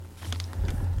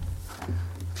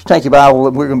Take your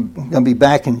Bible, we're going to be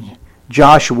back in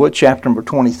Joshua chapter number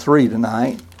 23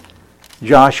 tonight.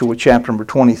 Joshua chapter number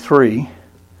 23.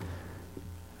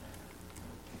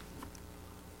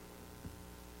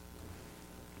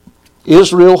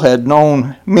 Israel had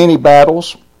known many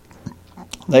battles.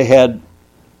 They had,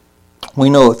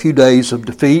 we know, a few days of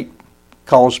defeat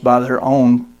caused by their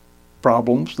own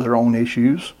problems, their own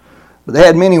issues. But they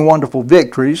had many wonderful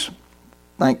victories,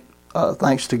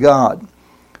 thanks to God.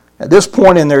 At this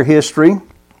point in their history,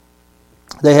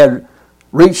 they had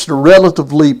reached a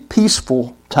relatively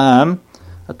peaceful time,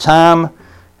 a time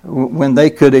when they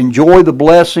could enjoy the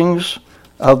blessings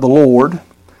of the Lord.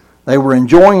 They were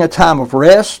enjoying a time of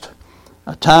rest,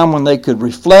 a time when they could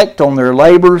reflect on their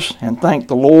labors and thank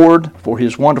the Lord for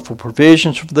His wonderful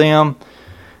provisions for them.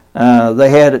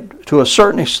 They had, to a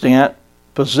certain extent,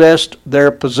 possessed their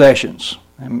possessions.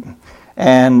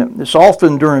 And it's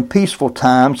often during peaceful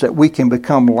times that we can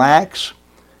become lax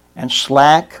and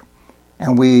slack,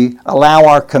 and we allow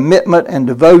our commitment and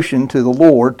devotion to the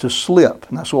Lord to slip.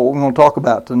 And that's what we're going to talk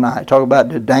about tonight. Talk about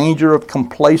the danger of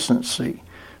complacency.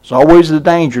 It's always the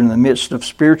danger in the midst of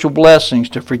spiritual blessings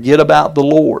to forget about the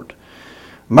Lord.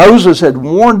 Moses had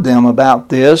warned them about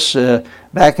this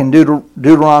back in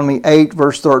Deuteronomy 8,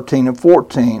 verse 13 and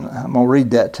 14. I'm going to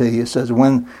read that to you. It says,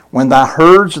 When thy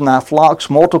herds and thy flocks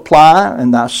multiply,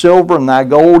 and thy silver and thy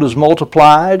gold is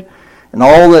multiplied, and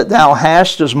all that thou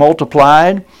hast is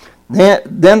multiplied,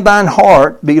 then thine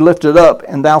heart be lifted up,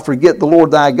 and thou forget the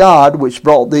Lord thy God, which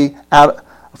brought thee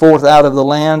forth out of the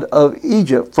land of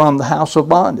Egypt from the house of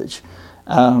bondage.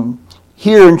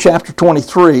 Here in chapter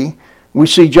 23, we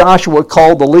see Joshua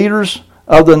called the leaders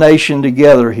of the nation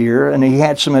together here, and he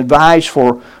had some advice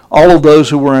for all of those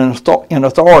who were in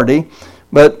authority.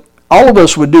 But all of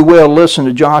us would do well to listen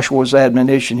to Joshua's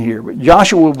admonition here. But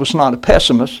Joshua was not a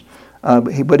pessimist,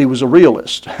 but he was a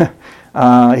realist.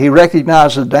 He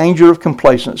recognized the danger of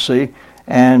complacency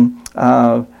and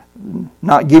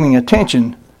not giving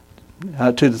attention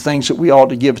to the things that we ought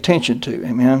to give attention to.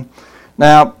 Amen.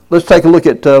 Now, let's take a look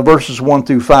at verses 1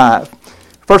 through 5.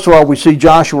 First of all, we see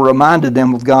Joshua reminded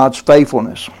them of God's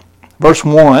faithfulness. Verse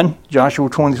 1, Joshua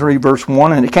 23, verse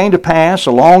 1, And it came to pass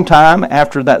a long time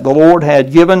after that the Lord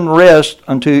had given rest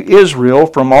unto Israel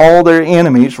from all their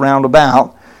enemies round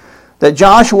about, that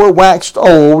Joshua waxed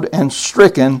old and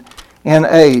stricken in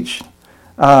age.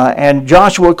 And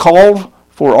Joshua called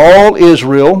for all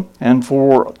Israel, and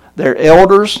for their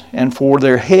elders, and for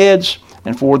their heads,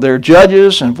 and for their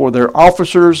judges, and for their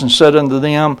officers, and said unto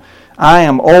them, I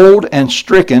am old and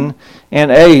stricken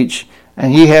in age,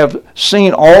 and ye have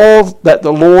seen all that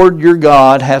the Lord your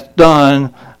God hath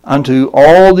done unto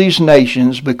all these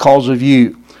nations because of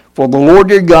you. For the Lord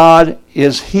your God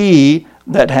is He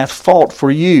that hath fought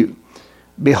for you.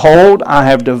 Behold, I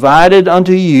have divided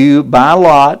unto you by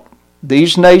lot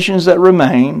these nations that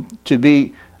remain, to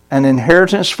be an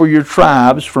inheritance for your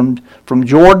tribes from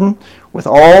Jordan, with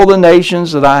all the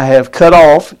nations that I have cut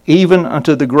off, even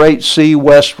unto the great sea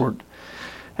westward.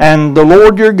 And the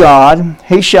Lord your God,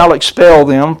 He shall expel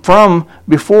them from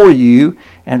before you,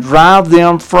 and drive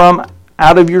them from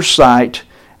out of your sight,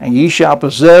 and ye shall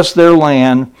possess their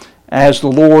land, as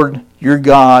the Lord your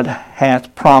God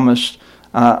hath promised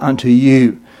unto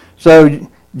you. So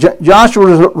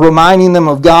Joshua was reminding them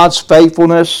of God's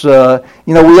faithfulness. We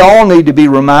all need to be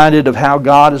reminded of how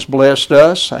God has blessed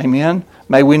us. Amen.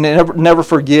 May we never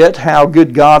forget how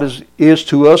good God is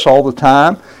to us all the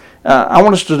time. I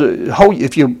want us to hold,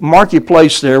 if you mark your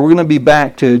place there, we're going to be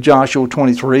back to Joshua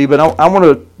 23, but I want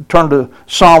to turn to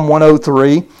Psalm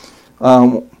 103,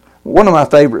 one of my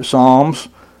favorite Psalms.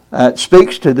 It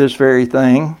speaks to this very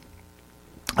thing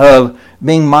of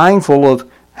being mindful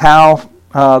of how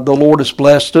the Lord has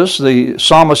blessed us. The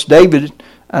psalmist David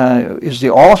is the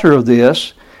author of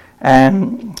this,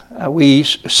 and we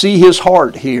see his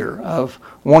heart here of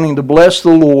wanting to bless the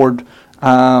Lord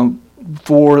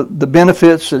for the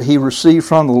benefits that he received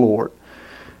from the Lord.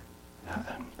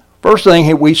 First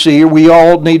thing we see here, we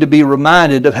all need to be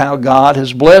reminded of how God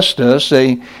has blessed us.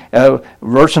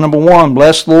 Verse number 1,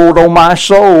 Bless the Lord, O my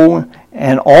soul,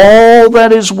 and all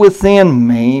that is within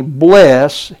me,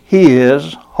 bless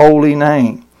His holy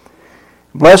name.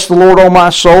 Bless the Lord, O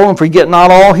my soul, and forget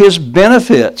not all His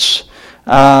benefits.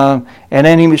 And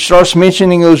then he starts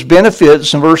mentioning those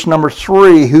benefits in verse number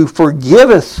 3, who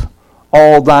forgiveth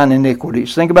all thine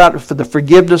iniquities. Think about it, for the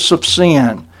forgiveness of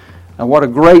sin. What a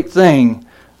great thing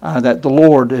that the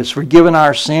Lord has forgiven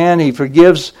our sin. He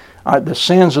forgives the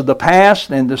sins of the past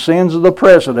and the sins of the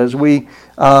present. As we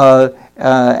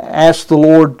ask the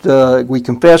Lord, we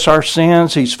confess our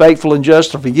sins. He's faithful and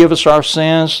just to forgive us our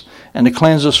sins and to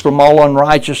cleanse us from all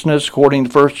unrighteousness, according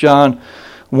to 1 John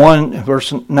 1,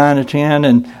 verse 9 and 10.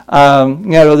 And,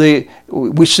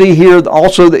 we see here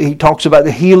also that he talks about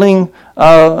the healing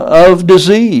of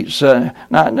disease.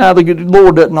 Now, the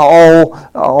Lord doesn't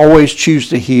always choose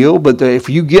to heal, but if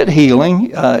you get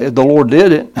healing, the Lord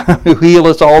did it, who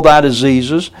healeth all thy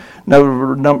diseases.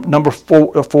 Number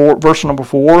 4, verse number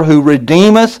 4, who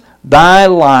redeemeth thy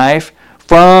life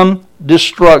from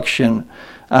destruction.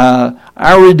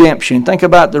 Our redemption. Think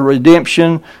about the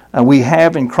redemption we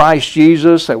have in Christ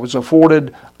Jesus that was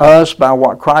afforded us by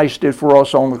what Christ did for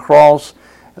us on the cross.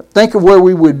 Think of where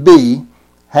we would be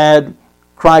had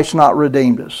Christ not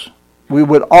redeemed us. We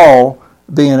would all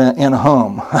be in a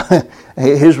hum.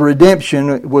 His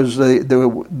redemption was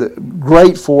the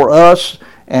great for us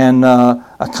and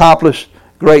accomplished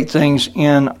great things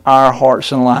in our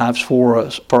hearts and lives for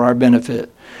us, for our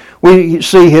benefit. We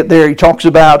see it there, he talks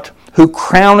about who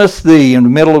crowneth thee, in the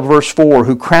middle of verse 4,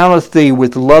 who crowneth thee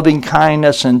with loving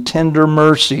kindness and tender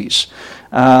mercies.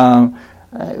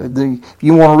 If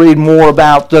you want to read more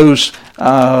about those,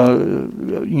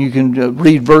 you can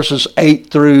read verses 8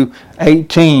 through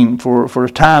 18. For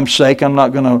time's sake, I'm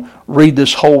not going to read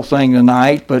this whole thing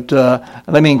tonight, but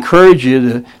let me encourage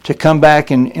you to come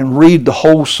back and read the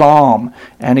whole psalm.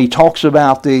 And he talks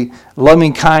about the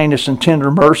loving kindness and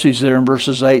tender mercies there in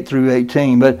verses 8 through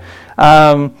 18. But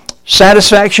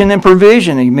satisfaction and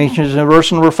provision, he mentions in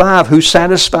verse number 5, who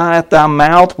satisfieth thy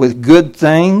mouth with good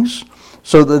things,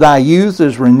 so that thy youth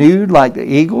is renewed like the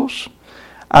eagles.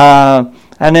 And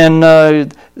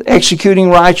then executing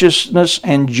righteousness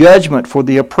and judgment for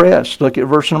the oppressed. Look at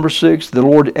verse number 6. The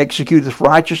Lord executeth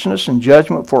righteousness and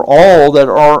judgment for all that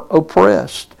are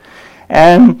oppressed.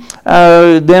 And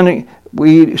then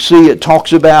we see it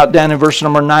talks about down in verse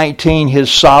number 19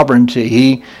 his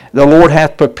sovereignty. The Lord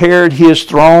hath prepared his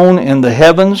throne in the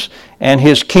heavens, and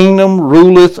his kingdom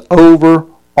ruleth over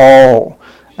all.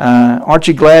 Aren't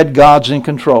you glad God's in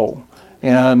control?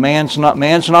 Man's not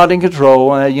in control.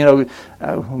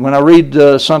 When I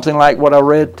read something like what I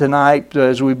read tonight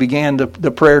as we began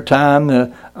the prayer time,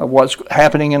 what's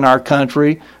happening in our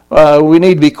country, we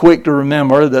need to be quick to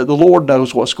remember that the Lord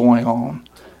knows what's going on.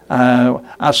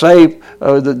 I say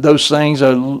those things.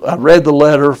 I read the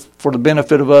letter for the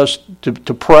benefit of us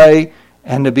to pray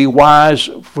and to be wise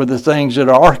for the things that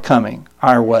are coming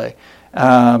our way,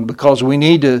 because we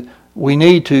need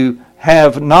to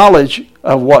have knowledge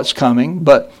of what's coming,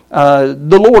 but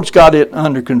the Lord's got it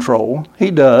under control. He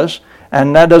does,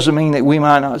 and that doesn't mean that we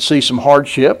might not see some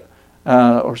hardship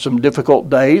or some difficult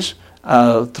days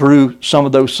through some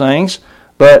of those things,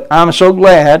 but I'm so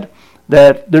glad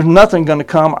that there's nothing going to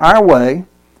come our way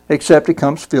except it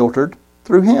comes filtered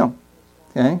through Him.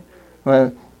 Okay,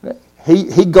 well,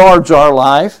 He guards our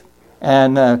life,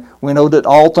 and we know that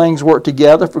all things work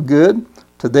together for good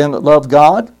to them that love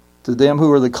God, to them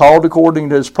who are the called according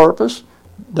to His purpose.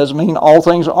 Doesn't mean all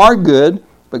things are good,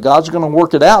 but God's going to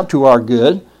work it out to our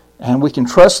good, and we can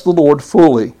trust the Lord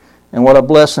fully. And what a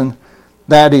blessing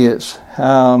that is.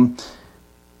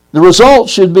 The result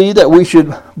should be that we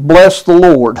should bless the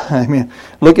Lord. I mean,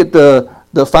 look at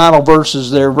the final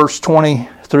verses there, verse 20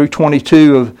 through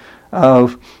 22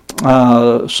 of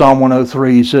Psalm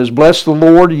 103. It says, bless the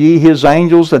Lord, ye His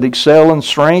angels that excel in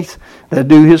strength, that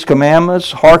do His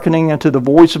commandments, hearkening unto the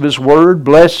voice of His word.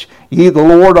 Bless ye the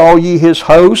Lord, all ye His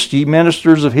hosts, ye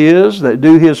ministers of His, that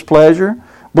do His pleasure.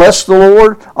 Bless the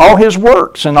Lord, all His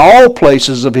works, in all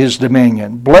places of His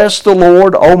dominion. Bless the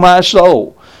Lord, O my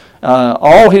soul.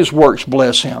 All His works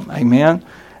bless Him. Amen.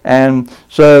 And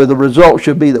so the result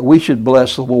should be that we should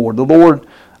bless the Lord. The Lord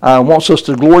wants us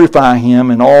to glorify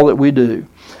Him in all that we do.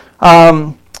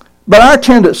 But our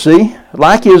tendency,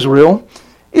 like Israel,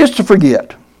 is to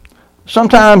forget.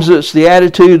 Sometimes it's the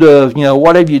attitude of,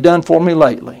 what have you done for me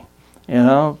lately?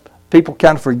 People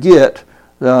kind of forget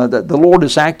that the Lord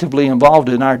is actively involved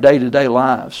in our day-to-day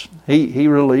lives. He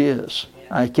really is.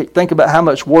 I think about how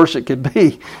much worse it could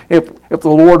be if the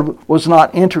Lord was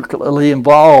not intricately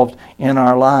involved in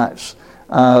our lives.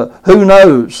 Who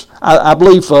knows? I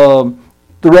believe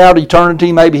throughout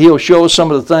eternity, maybe He'll show us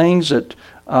some of the things that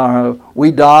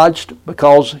we dodged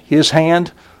because His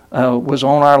hand was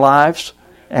on our lives.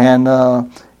 And,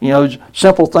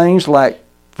 simple things like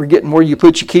forgetting where you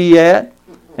put your key at,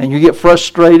 and you get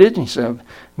frustrated, and you say,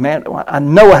 man, I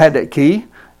know I had that key.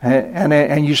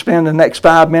 And you spend the next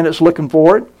 5 minutes looking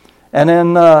for it, and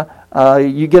then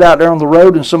you get out there on the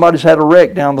road and somebody's had a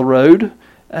wreck down the road,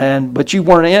 but you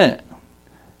weren't in it.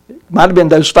 It might have been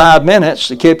those 5 minutes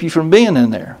that kept you from being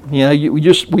in there. We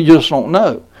just don't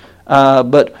know.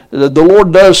 But the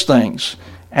Lord does things,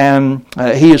 and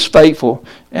He is faithful.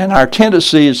 And our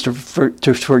tendency is to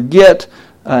forget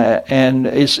And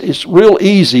it's real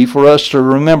easy for us to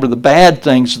remember the bad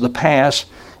things of the past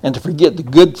and to forget the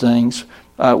good things.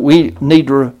 We need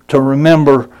to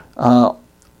remember all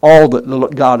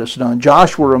that God has done.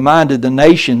 Joshua reminded the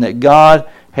nation that God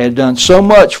had done so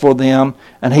much for them,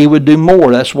 and he would do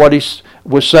more. That's what he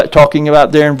was talking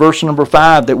about there in verse number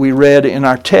 5 that we read in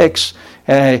our text.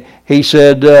 He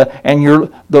said, and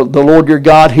the Lord your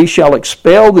God, he shall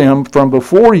expel them from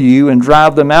before you and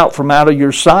drive them out from out of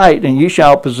your sight, and you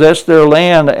shall possess their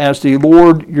land as the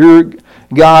Lord your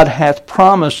God hath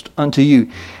promised unto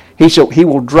you. He said he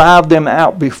will drive them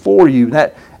out before you.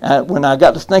 That when I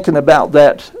got to thinking about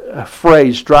that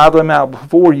phrase, drive them out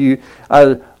before you,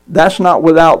 that's not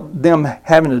without them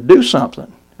having to do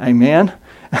something. Amen.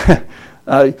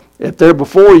 If they're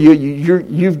before you,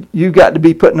 you've got to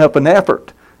be putting up an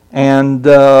effort, and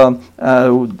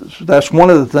that's one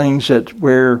of the things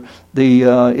where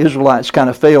the Israelites kind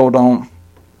of failed on,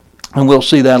 and we'll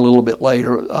see that a little bit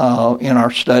later in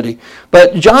our study.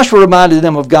 But Joshua reminded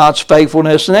them of God's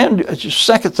faithfulness, and then the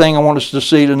second thing I want us to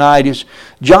see tonight is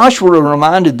Joshua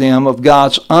reminded them of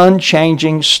God's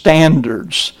unchanging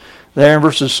standards. There in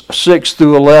verses 6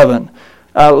 through 11.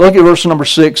 Look at verse number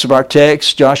 6 of our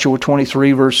text, Joshua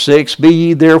 23, verse 6. Be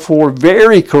ye therefore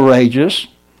very courageous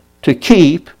to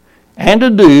keep and to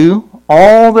do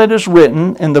all that is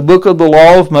written in the book of the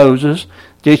law of Moses,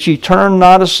 that ye turn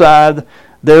not aside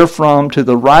therefrom to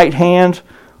the right hand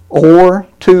or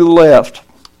to the left.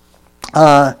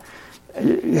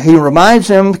 He reminds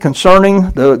them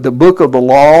concerning the book of the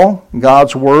law,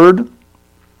 God's word.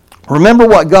 Remember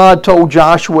what God told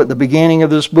Joshua at the beginning of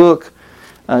this book?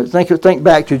 Think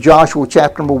back to Joshua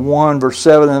chapter number 1, verse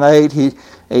 7 and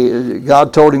 8.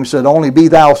 God told him, said, only be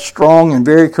thou strong and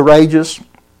very courageous,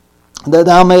 that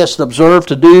thou mayest observe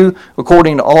to do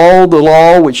according to all the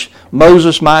law which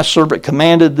Moses my servant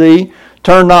commanded thee.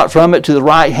 Turn not from it to the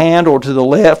right hand or to the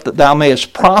left, that thou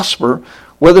mayest prosper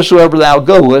whithersoever thou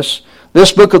goest.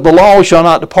 This book of the law shall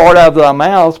not depart out of thy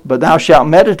mouth, but thou shalt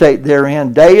meditate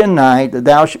therein day and night, that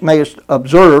thou mayest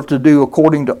observe to do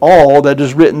according to all that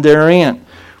is written therein.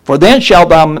 For then shalt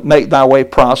thou make thy way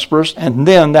prosperous, and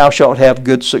then thou shalt have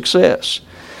good success.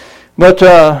 But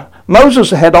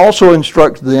Moses had also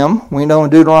instructed them. We know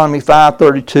in Deuteronomy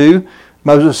 5:32,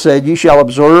 Moses said, ye shall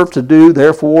observe to do,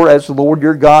 therefore, as the Lord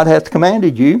your God hath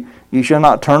commanded you. You shall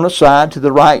not turn aside to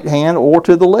the right hand or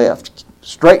to the left.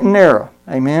 Straight and narrow.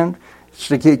 Amen.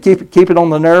 So keep it on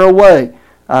the narrow way.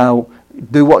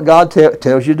 Do what God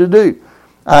tells you to do.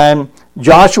 And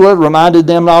Joshua reminded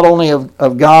them not only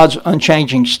of God's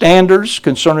unchanging standards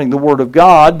concerning the Word of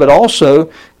God, but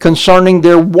also concerning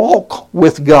their walk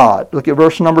with God. Look at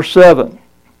verse number 7.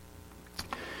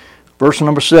 Verse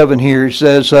number 7 here, he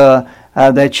says,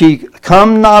 that ye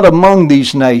come not among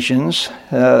these nations,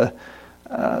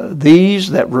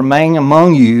 these that remain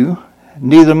among you,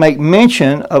 neither make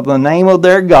mention of the name of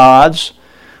their gods,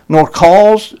 nor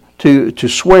cause to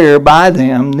swear by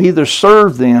them, neither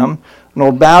serve them,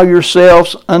 nor bow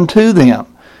yourselves unto them.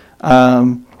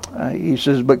 He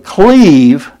says, but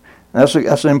cleave, that's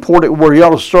an important word. You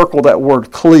ought to circle that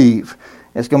word cleave.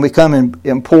 It's going to become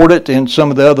important in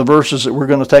some of the other verses that we're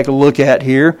going to take a look at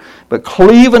here. But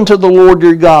cleave unto the Lord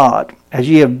your God, as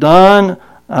ye have done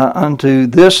unto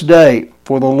this day.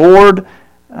 For the Lord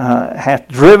hath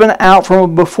driven out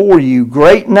from before you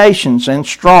great nations and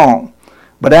strong.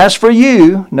 But as for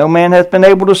you, no man hath been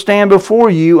able to stand before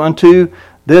you unto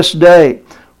this day.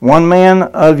 One man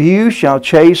of you shall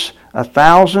chase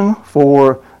 1,000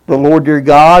 for the Lord your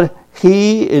God.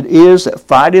 He it is that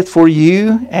fighteth for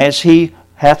you, as he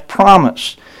hath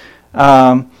promised.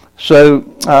 So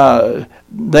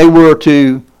they were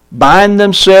to bind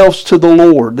themselves to the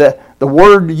Lord. The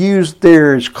word used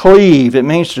there is cleave. It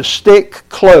means to stick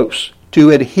close,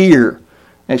 to adhere.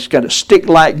 It's got to stick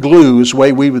like glue is the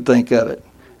way we would think of it.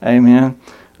 Amen.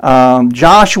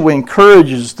 Joshua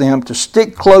encourages them to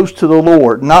stick close to the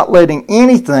Lord, not letting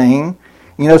anything,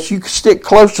 if you stick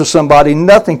close to somebody,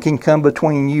 nothing can come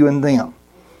between you and them.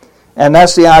 And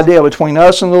that's the idea between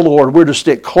us and the Lord. We're to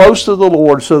stick close to the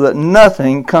Lord so that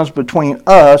nothing comes between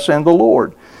us and the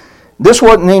Lord. This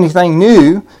wasn't anything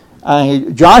new.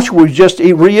 Joshua was just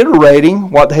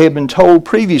reiterating what they had been told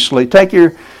previously. Take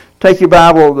your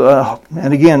Bible,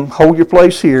 and again, hold your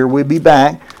place here. We'll be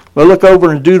back. We'll look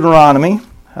over in Deuteronomy.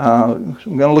 I'm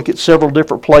going to look at several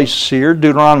different places here.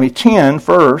 Deuteronomy 10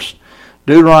 first.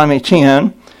 Deuteronomy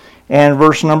 10 and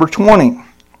verse number 20.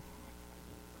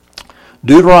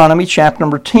 Deuteronomy chapter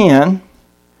number 10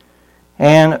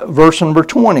 and verse number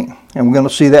 20. And we're going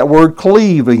to see that word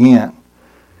cleave again.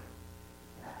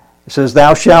 It says,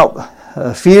 thou shalt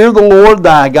fear the Lord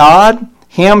thy God,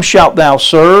 him shalt thou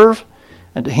serve,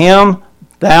 and to him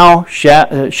thou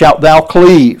shalt thou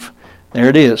cleave. There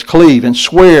it is, cleave, and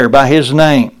swear by his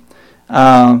name.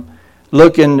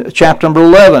 Look in chapter number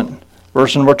 11,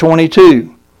 verse number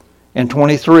 22 and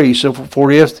 23. So,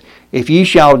 for if ye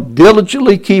shall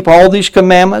diligently keep all these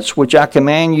commandments, which I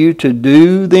command you to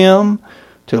do them,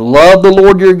 to love the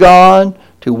Lord your God,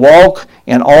 to walk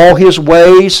in all his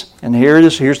ways, and here it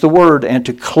is, here's the word, and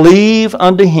to cleave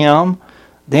unto him,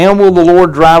 then will the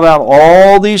Lord drive out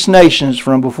all these nations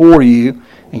from before you,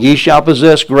 and ye shall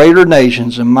possess greater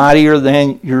nations and mightier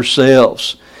than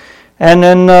yourselves. And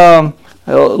then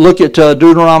look at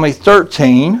Deuteronomy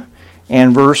 13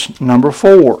 and verse number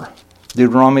 4.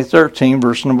 Deuteronomy 13,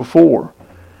 verse number 4.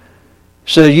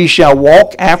 So ye shall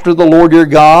walk after the Lord your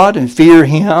God, and fear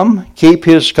him, keep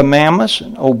his commandments,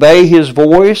 and obey his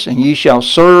voice, and ye shall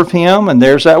serve him, and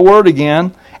there's that word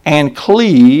again, and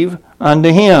cleave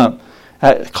unto him.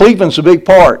 Cleaving's a big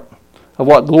part of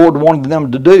what the Lord wanted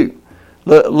them to do.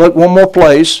 Look one more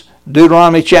place,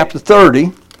 Deuteronomy chapter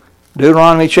 30.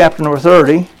 Deuteronomy chapter number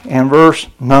 30 and verse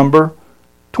number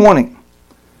 20.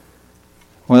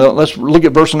 Well, let's look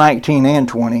at verse 19 and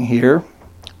 20 here.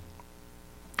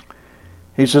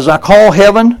 He says, I call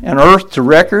heaven and earth to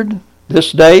record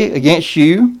this day against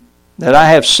you, that I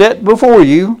have set before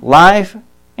you life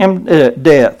and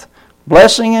death,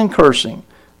 blessing and cursing.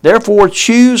 Therefore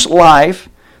choose life,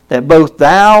 that both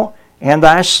thou and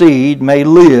thy seed may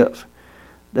live,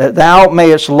 that thou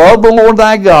mayest love the Lord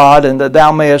thy God, and that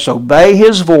thou mayest obey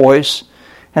his voice,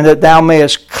 and that thou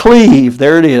mayest cleave,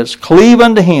 there it is, cleave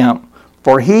unto him.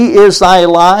 For he is thy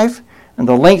life, and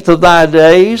the length of thy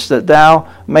days, that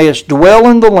thou mayest dwell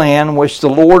in the land which the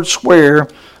Lord sware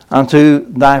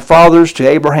unto thy fathers, to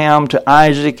Abraham, to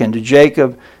Isaac, and to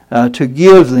Jacob, to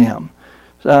give them.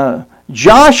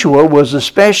 Joshua was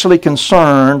especially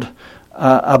concerned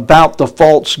about the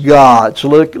false gods.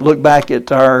 Look back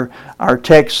at our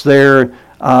text there,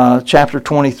 chapter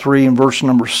 23 and verse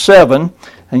number 7,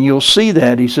 and you'll see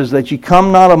that. He says, that ye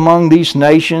come not among these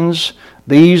nations,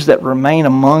 these that remain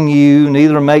among you,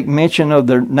 neither make mention of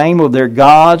the name of their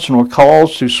gods, nor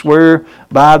cause to swear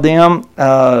by them,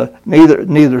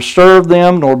 neither serve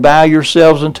them, nor bow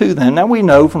yourselves unto them. Now we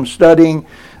know from studying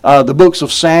the books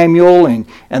of Samuel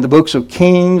and the books of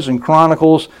Kings and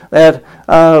Chronicles that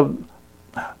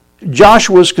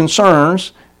Joshua's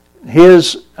concerns,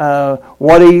 his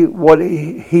what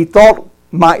he thought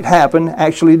might happen,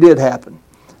 actually did happen,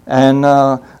 and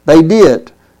they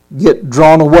did get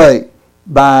drawn away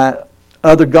by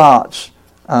other gods,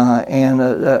 and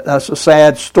that's a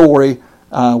sad story.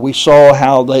 We saw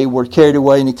how they were carried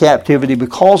away into captivity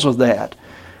because of that.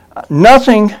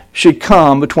 Nothing should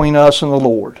come between us and the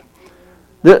Lord.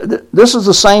 This is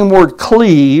the same word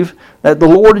cleave that the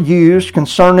Lord used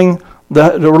concerning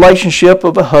the relationship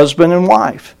of a husband and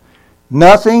wife.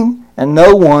 Nothing and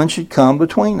no one should come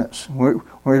between us.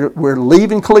 We're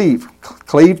leave and cleave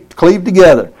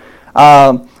together.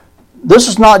 This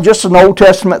is not just an Old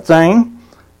Testament thing.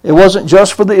 It wasn't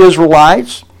just for the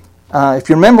Israelites. If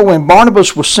you remember when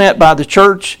Barnabas was sent by the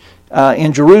church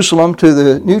in Jerusalem to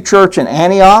the new church in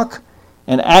Antioch,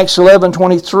 in Acts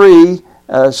 11:23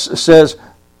 says,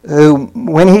 who,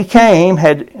 when he came,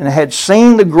 had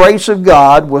seen the grace of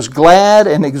God, was glad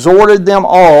and exhorted them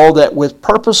all that with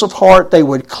purpose of heart they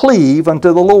would cleave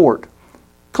unto the Lord.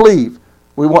 Cleave.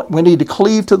 We need to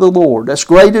cleave to the Lord. That's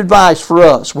great advice for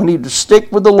us. We need to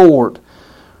stick with the Lord.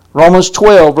 Romans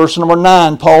 12, verse number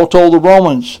 9, Paul told the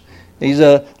Romans,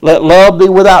 let love be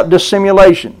without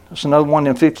dissimulation. That's another one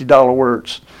of them $50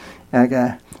 words.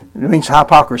 Okay. It means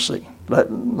hypocrisy.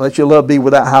 Let your love be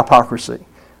without hypocrisy.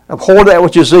 Abhor that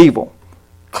which is evil.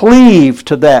 Cleave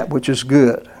to that which is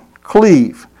good.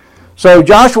 Cleave. So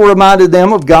Joshua reminded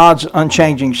them of God's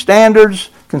unchanging standards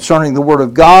concerning the Word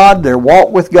of God, their walk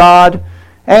with God,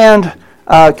 and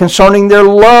concerning their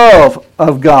love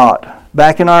of God.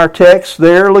 Back in our text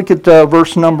there, look at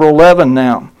verse number 11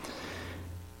 now.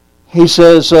 He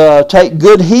says, take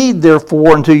good heed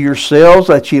therefore unto yourselves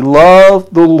that ye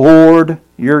love the Lord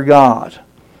your God.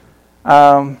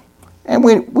 And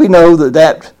we know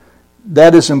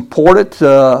that is important.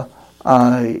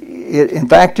 In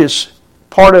fact, it's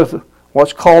part of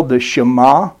what's called the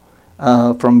Shema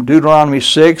from Deuteronomy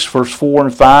 6, verse 4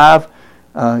 and 5.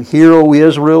 Hear, O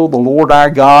Israel, the Lord our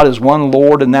God is one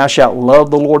Lord, and thou shalt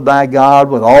love the Lord thy God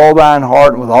with all thine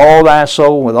heart, and with all thy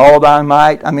soul, and with all thy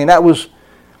might. I mean, that was,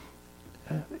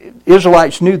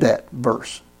 Israelites knew that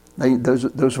verse.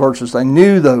 Those verses, they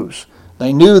knew those.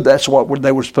 They knew that's what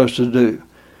they were supposed to do.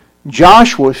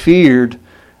 Joshua feared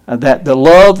that the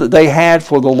love that they had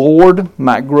for the Lord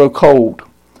might grow cold.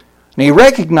 And he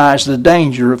recognized the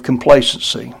danger of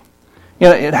complacency.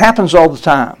 it happens all the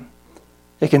time.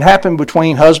 It can happen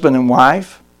between husband and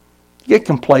wife. Get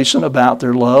complacent about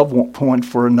their love one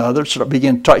for another. Sort of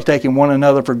begin taking one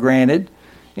another for granted.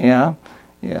 Yeah.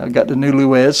 I got the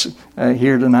newlyweds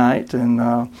here tonight,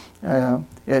 and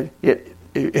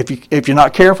if you're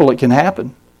not careful, it can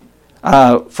happen.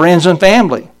 Friends and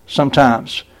family,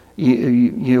 sometimes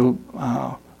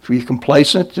if you're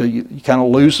complacent, you kind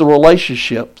of lose the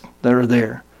relationship that are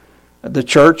there. The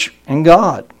church and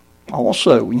God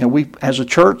also. We as a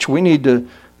church, we need to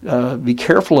be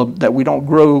careful that we don't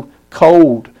grow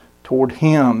cold toward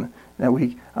Him, that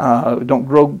we don't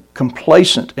grow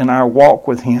complacent in our walk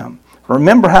with Him.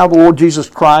 Remember how the Lord Jesus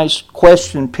Christ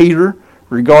questioned Peter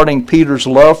regarding Peter's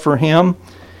love for Him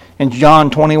in John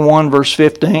 21, verse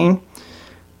 15.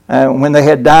 When they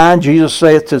had dined, Jesus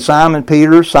saith to Simon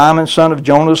Peter, Simon, son of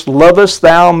Jonas, lovest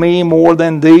thou me more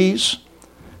than these?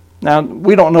 Now,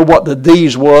 we don't know what the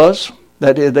these was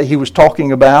that he was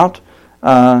talking about.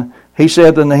 He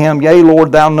said unto him, Yea,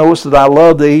 Lord, thou knowest that I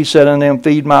love thee. He said unto him,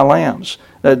 Feed my lambs.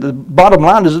 The bottom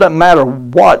line is it doesn't matter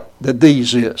what the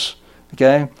these is.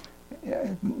 Okay?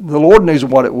 The Lord knew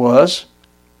what it was.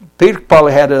 Peter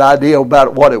probably had an idea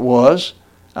about what it was.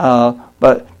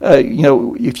 But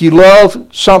if you love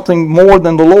something more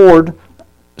than the Lord,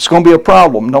 it's going to be a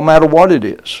problem, no matter what it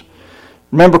is.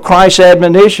 Remember Christ's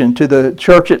admonition to the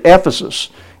church at Ephesus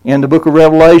in the book of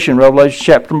Revelation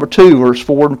chapter number 2, verse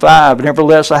 4 and 5.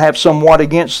 Nevertheless, I have somewhat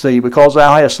against thee, because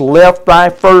thou hast left thy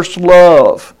first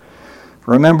love.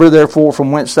 Remember, therefore,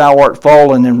 from whence thou art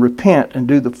fallen, and repent, and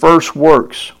do the first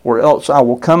works, or else I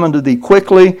will come unto thee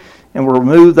quickly, and will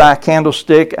remove thy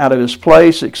candlestick out of his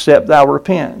place, except thou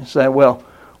repent. You say, well,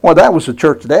 that was the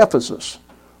church at Ephesus.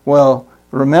 Well,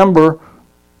 remember,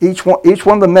 each one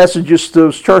of the messages to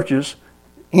those churches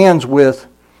ends with,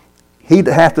 he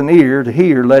that hath an ear to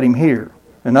hear, let him hear.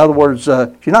 In other words,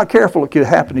 if you're not careful, it could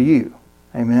happen to you.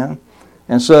 Amen?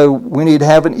 And so we need to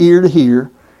have an ear to hear,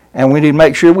 and we need to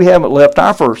make sure we haven't left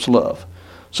our first love.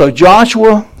 So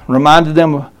Joshua reminded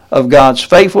them of God's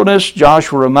faithfulness.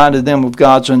 Joshua reminded them of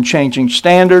God's unchanging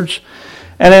standards.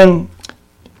 And then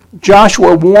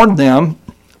Joshua warned them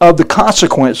of the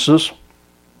consequences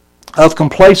of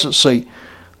complacency.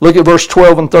 Look at verse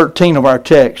 12 and 13 of our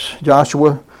text.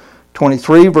 Joshua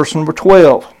 23, verse number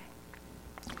 12.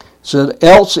 It said,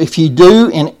 Else if ye do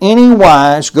in any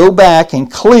wise go back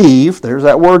and cleave, there's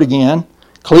that word again,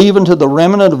 cleave unto the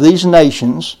remnant of these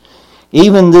nations,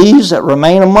 even these that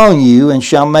remain among you, and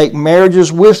shall make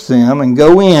marriages with them, and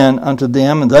go in unto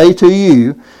them, and they to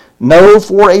you, know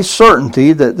for a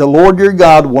certainty that the Lord your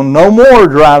God will no more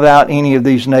drive out any of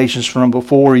these nations from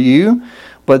before you,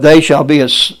 but they shall be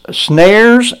as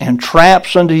snares and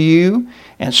traps unto you,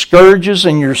 and scourges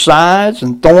in your sides,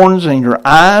 and thorns in your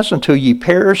eyes, until ye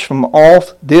perish from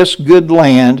off this good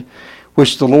land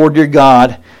which the Lord your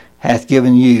God hath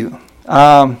given you.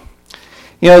 There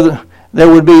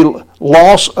would be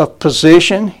loss of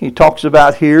position. He talks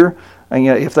about here,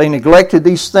 if they neglected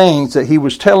these things that he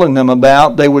was telling them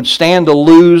about, they would stand to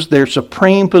lose their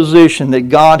supreme position that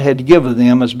God had given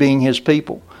them as being His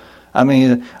people.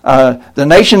 The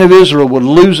nation of Israel would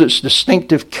lose its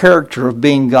distinctive character of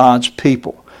being God's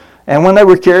people. And when they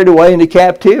were carried away into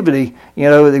captivity,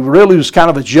 it really was kind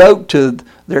of a joke to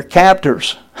their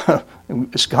captors.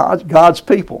 It's God's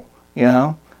people,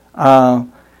 and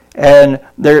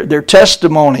their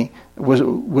testimony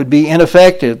would be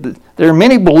ineffective. There are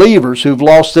many believers who've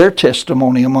lost their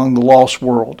testimony among the lost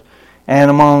world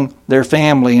and among their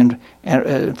family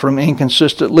and from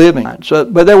inconsistent living.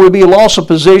 But there would be a loss of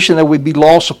position. There would be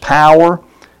loss of power.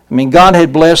 God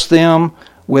had blessed them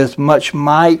with much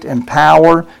might and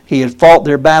power. He had fought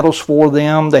their battles for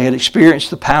them. They had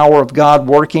experienced the power of God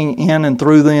working in and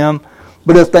through them.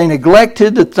 But if they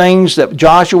neglected the things that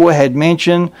Joshua had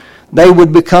mentioned, they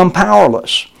would become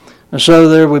powerless. And so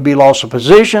there would be loss of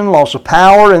position, loss of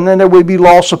power, and then there would be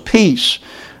loss of peace.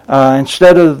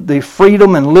 Instead of the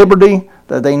freedom and liberty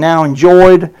that they now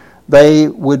enjoyed, they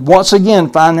would once again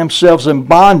find themselves in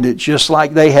bondage, just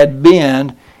like they had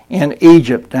been in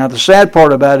Egypt. Now, the sad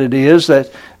part about it is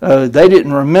that they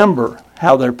didn't remember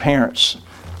how their parents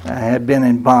had been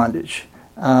in bondage.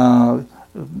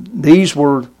 These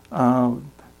were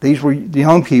the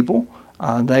young people.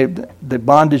 The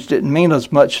bondage didn't mean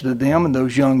as much to them in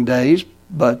those young days,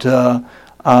 but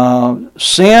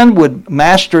sin would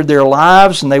master their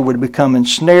lives, and they would become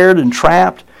ensnared and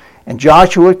trapped. And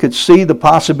Joshua could see the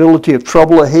possibility of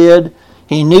trouble ahead.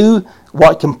 He knew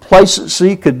what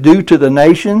complacency could do to the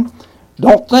nation.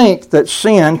 Don't think that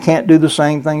sin can't do the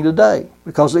same thing today,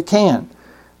 because it can.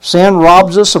 Sin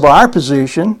robs us of our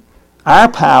position, our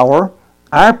power,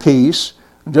 our peace,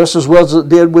 just as well as it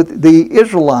did with the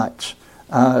Israelites.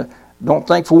 Don't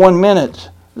think for 1 minute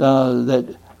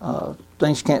that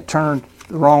things can't turn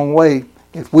the wrong way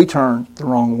if we turn the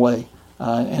wrong way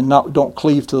and don't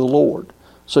cleave to the Lord.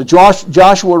 So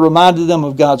Joshua reminded them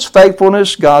of God's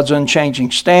faithfulness, God's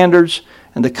unchanging standards,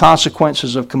 and the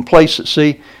consequences of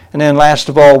complacency. And then last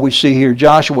of all, we see here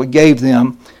Joshua gave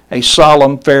them a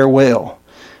solemn farewell.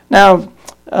 Now,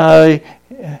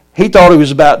 he thought he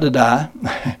was about to die.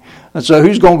 And so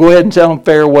who's going to go ahead and tell him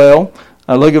farewell?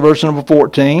 Look at verse number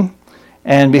 14.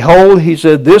 And behold, he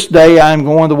said, this day I am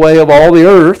going the way of all the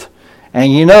earth.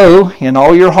 And you know in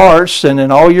all your hearts and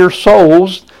in all your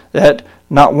souls that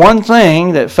not one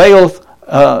thing that faileth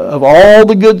of all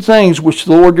the good things which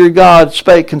the Lord your God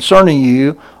spake concerning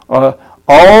you, all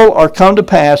are come to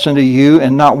pass unto you,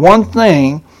 and not one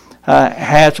thing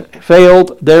hath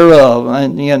failed thereof.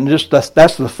 And just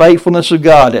that's the faithfulness of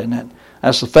God, isn't it?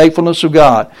 That's the faithfulness of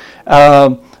God.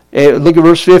 Look at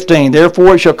verse 15.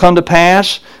 Therefore it shall come to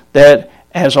pass that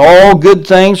as all good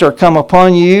things are come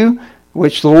upon you,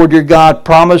 which the Lord your God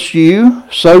promised you,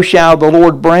 so shall the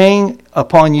Lord bring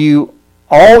upon you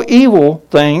all evil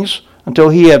things until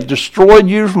he have destroyed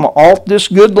you from off this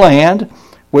good land,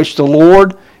 which the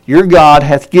Lord your God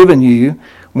hath given you,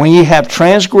 when ye have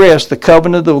transgressed the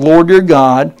covenant of the Lord your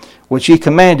God, which he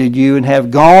commanded you, and have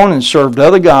gone and served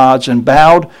other gods, and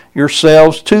bowed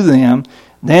yourselves to them.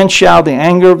 Then shall the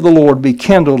anger of the Lord be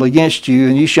kindled against you,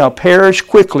 and ye shall perish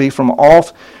quickly from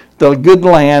off the good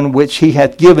land which he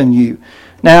hath given you.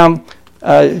 Now,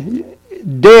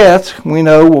 death, we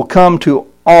know, will come to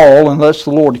all unless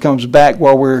the Lord comes back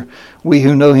while we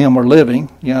who know him are living.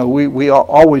 We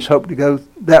always hope to go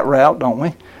that route, don't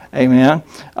we? Amen.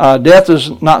 Death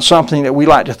is not something that we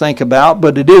like to think about,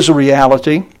 but it is a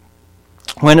reality.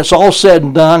 When it's all said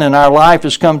and done and our life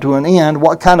has come to an end,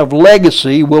 what kind of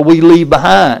legacy will we leave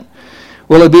behind?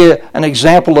 Will it be an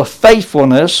example of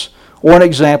faithfulness or an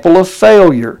example of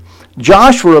failure?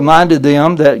 Joshua reminded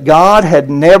them that God had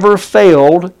never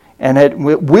failed and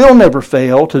will never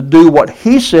fail to do what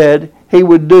he said he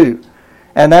would do.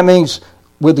 And that means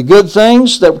with the good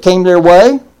things that came their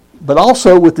way, but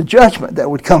also with the judgment that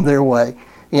would come their way.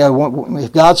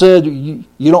 If God said, you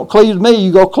don't cleave to me,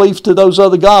 you go cleave to those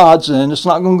other gods, and it's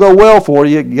not going to go well for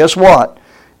you, guess what?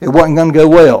 It wasn't going to go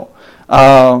well.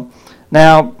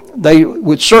 Now, they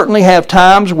would certainly have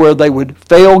times where they would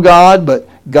fail God, but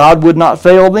God would not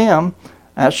fail them.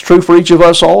 That's true for each of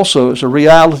us also. It's a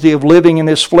reality of living in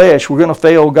this flesh. We're going to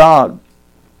fail God.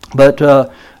 But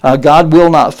God will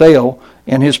not fail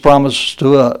in his promise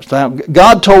to us.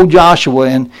 God told Joshua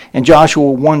in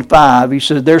Joshua 1:5, he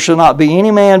said, there shall not be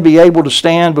any man be able to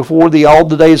stand before thee all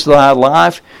the days of thy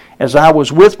life. As I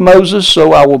was with Moses,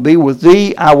 so I will be with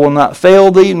thee. I will not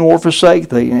fail thee nor forsake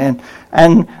thee.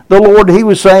 And the Lord, he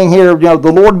was saying here,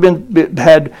 the Lord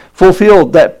had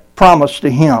fulfilled that promise to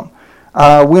him.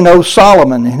 We know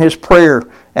Solomon in his prayer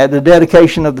at the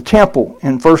dedication of the temple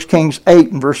in 1 Kings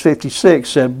 8 and verse 56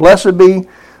 said, blessed be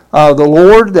the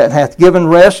Lord that hath given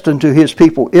rest unto his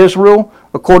people Israel,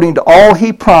 according to all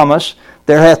he promised.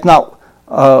 There hath not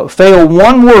failed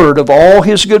one word of all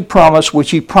his good promise,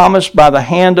 which he promised by the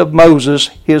hand of Moses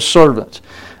his servant.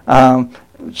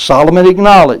 Solomon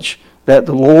acknowledged that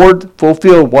the Lord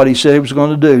fulfilled what he said he was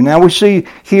going to do. Now we see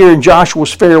here in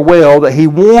Joshua's farewell that he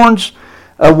warns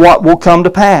of what will come to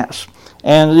pass.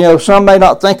 And, some may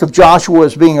not think of Joshua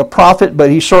as being a prophet,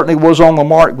 but he certainly was on the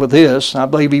mark with this. I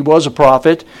believe he was a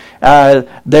prophet.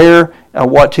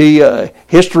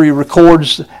 History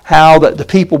records how that the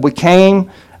people became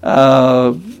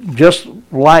just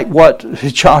like what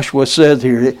Joshua said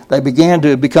here. They began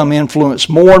to become influenced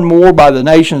more and more by the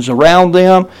nations around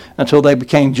them until they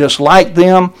became just like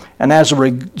them. And as a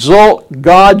result,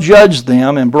 God judged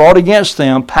them and brought against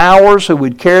them powers who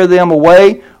would carry them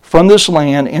away from this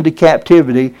land into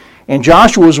captivity. In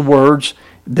Joshua's words,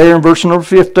 there in verse number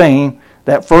 15,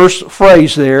 that first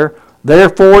phrase there,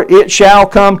 therefore it shall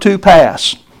come to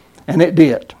pass. And it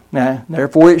did. Now,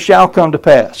 therefore it shall come to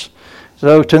pass.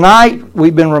 So tonight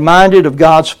we've been reminded of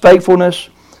God's faithfulness,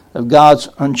 of God's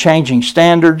unchanging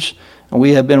standards, and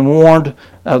we have been warned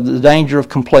of the danger of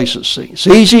complacency. It's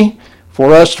easy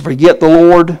for us to forget the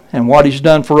Lord and what he's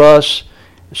done for us.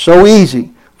 It's so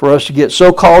easy for us to get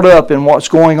so caught up in what's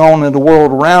going on in the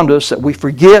world around us that we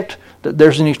forget that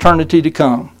there's an eternity to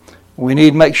come. We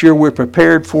need to make sure we're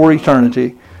prepared for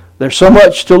eternity. There's so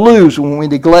much to lose when we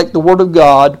neglect the Word of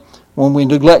God, when we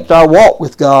neglect our walk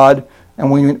with God,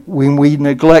 and when we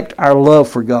neglect our love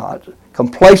for God.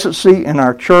 Complacency in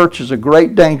our church is a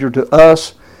great danger to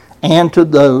us and to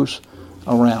those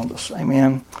around us.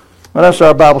 Amen. Well, that's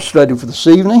our Bible study for this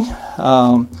evening.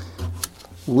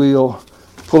 We'll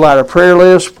pull out a prayer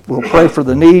list. We'll pray for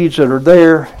the needs that are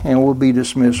there, and we'll be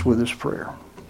dismissed with this prayer.